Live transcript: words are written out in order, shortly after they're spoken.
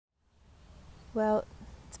Well,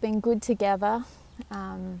 it's been good together.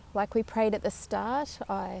 Like we prayed at the start,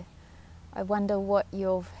 I wonder what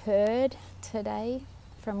you've heard today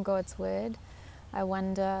from God's Word. I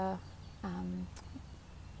wonder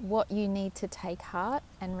what you need to take heart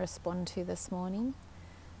and respond to this morning.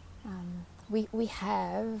 We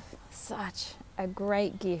have such a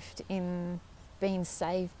great gift in being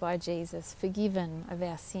saved by Jesus, forgiven of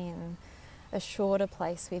our sin, assured a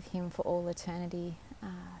place with Him for all eternity.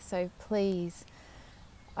 So please,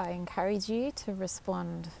 I encourage you to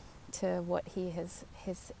respond to what He has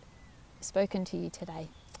spoken to you today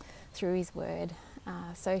through His Word.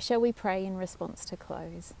 So shall we pray in response to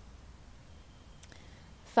close?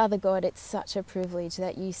 Father God, it's such a privilege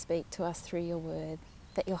that you speak to us through your Word,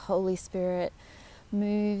 that your Holy Spirit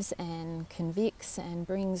moves and convicts and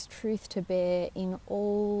brings truth to bear in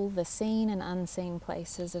all the seen and unseen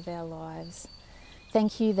places of our lives.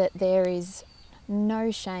 Thank you that there is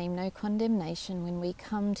no shame, no condemnation when we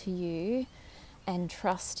come to you and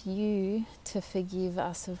trust you to forgive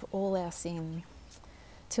us of all our sin,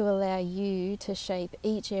 to allow you to shape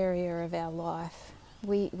each area of our life.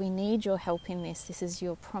 We need your help in this. This is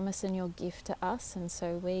your promise and your gift to us, and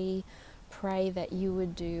so we pray that you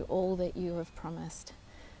would do all that you have promised.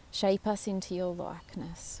 Shape us into your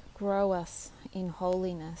likeness, grow us in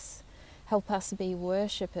holiness, help us be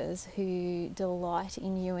worshippers who delight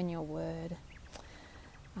in you and your word.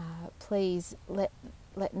 Please let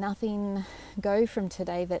nothing go from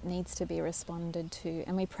today that needs to be responded to,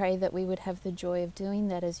 and we pray that we would have the joy of doing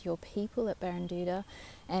that as your people at Barranduda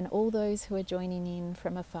and all those who are joining in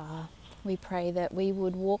from afar. We pray that we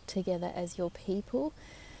would walk together as your people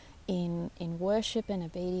in worship and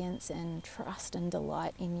obedience and trust and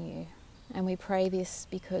delight in you. And we pray this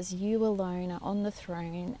because you alone are on the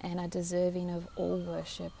throne and are deserving of all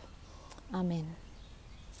worship. Amen.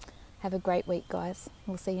 Have a great week, guys.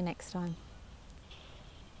 We'll see you next time.